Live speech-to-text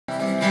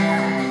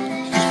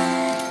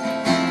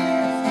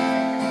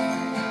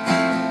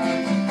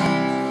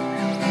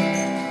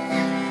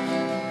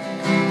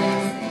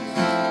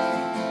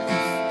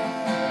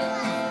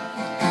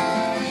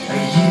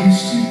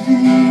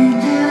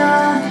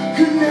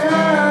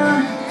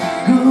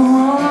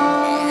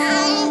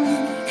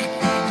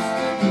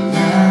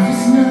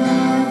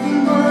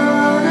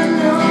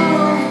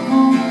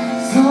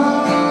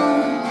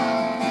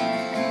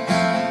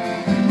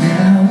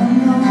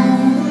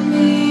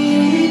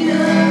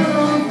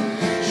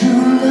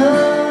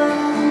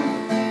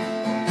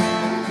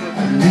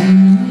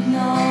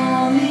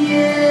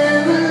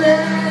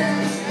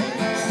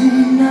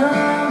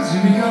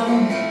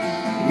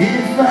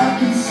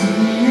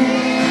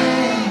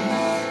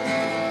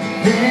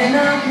then I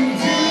can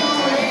do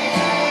it.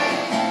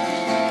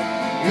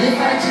 If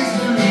I just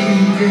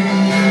believe it,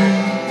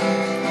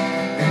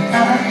 then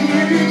I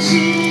can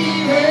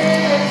achieve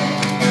it.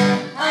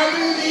 I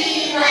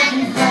believe I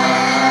can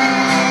fly.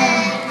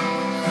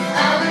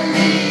 I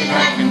believe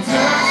I can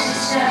touch the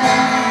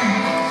sky.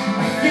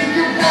 I think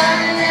about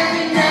it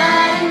every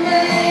night and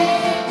day.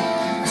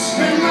 I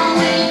spread my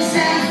wings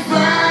and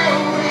fly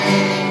away.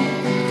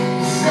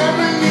 'Cause I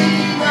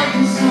believe I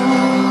can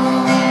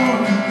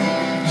soar.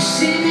 You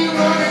see me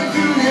running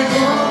through that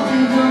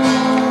open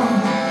door.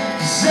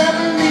 'Cause I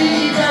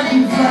believe I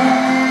can fly.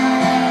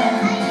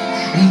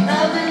 And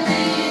I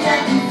believe I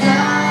can fly.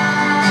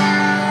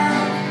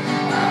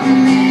 I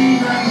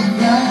believe I can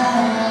fly.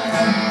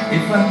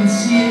 If I can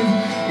see it,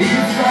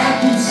 if I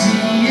can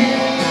see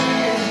it,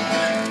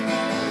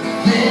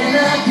 then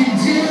I can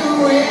do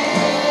it.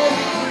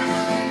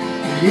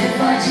 If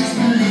I just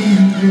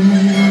believe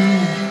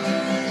it,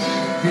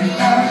 then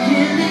I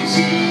can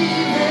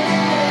achieve it.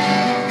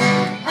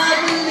 I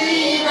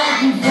believe I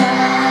can fly.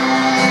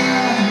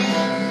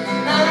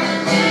 I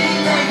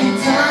believe I can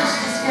touch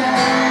the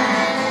sky.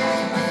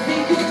 I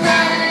think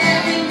about it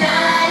every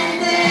night and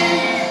day.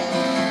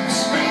 I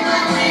spread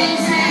my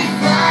wings and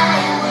fly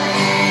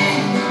away.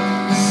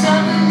 'Cause I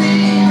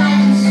believe I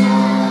can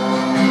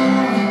soar.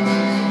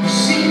 You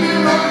see me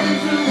running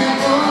through that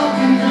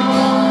open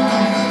door.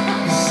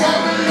 'Cause I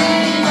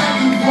believe I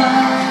can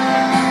fly.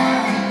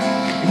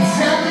 And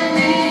I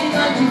believe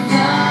I can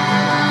fly.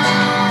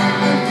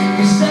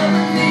 'Cause I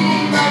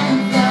believe I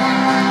can fly.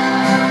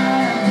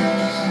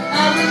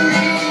 I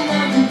believe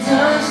I can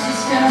touch the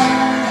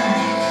sky.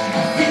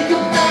 I think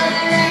about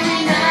it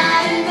every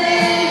night and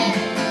day.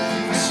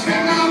 I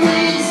spread my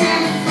wings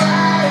and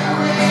fly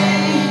away.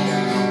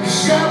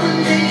 'Cause I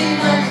believe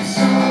I can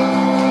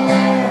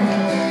soar.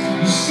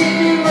 You see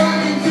me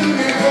running through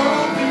that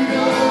open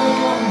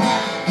door.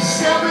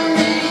 'Cause I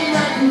believe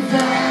I can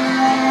fly.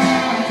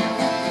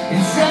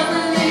 And I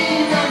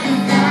believe I can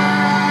fly.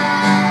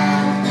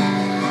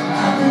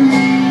 I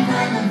believe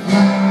I can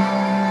fly.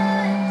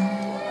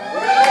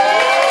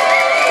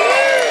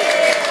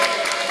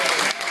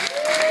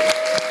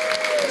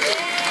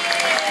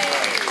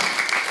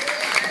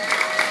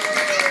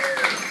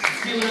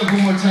 Give it up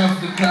one more time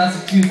for the class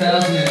of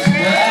 2012.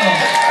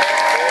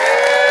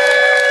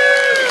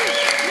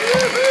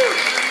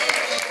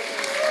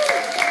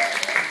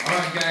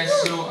 Alright guys,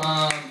 so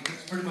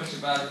that's pretty much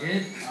about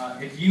it.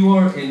 If you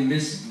are in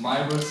Miss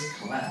Myra's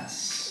class,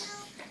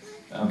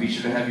 be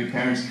sure to have your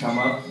parents come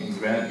up and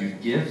grab your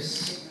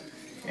gifts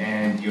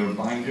and your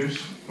binders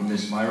from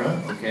Miss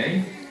Myra,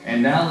 okay?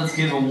 And now let's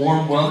give a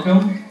warm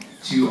welcome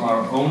to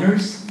our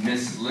owners,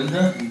 Miss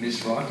Linda and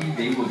Miss Rocky.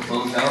 They will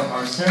close out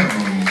our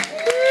ceremony.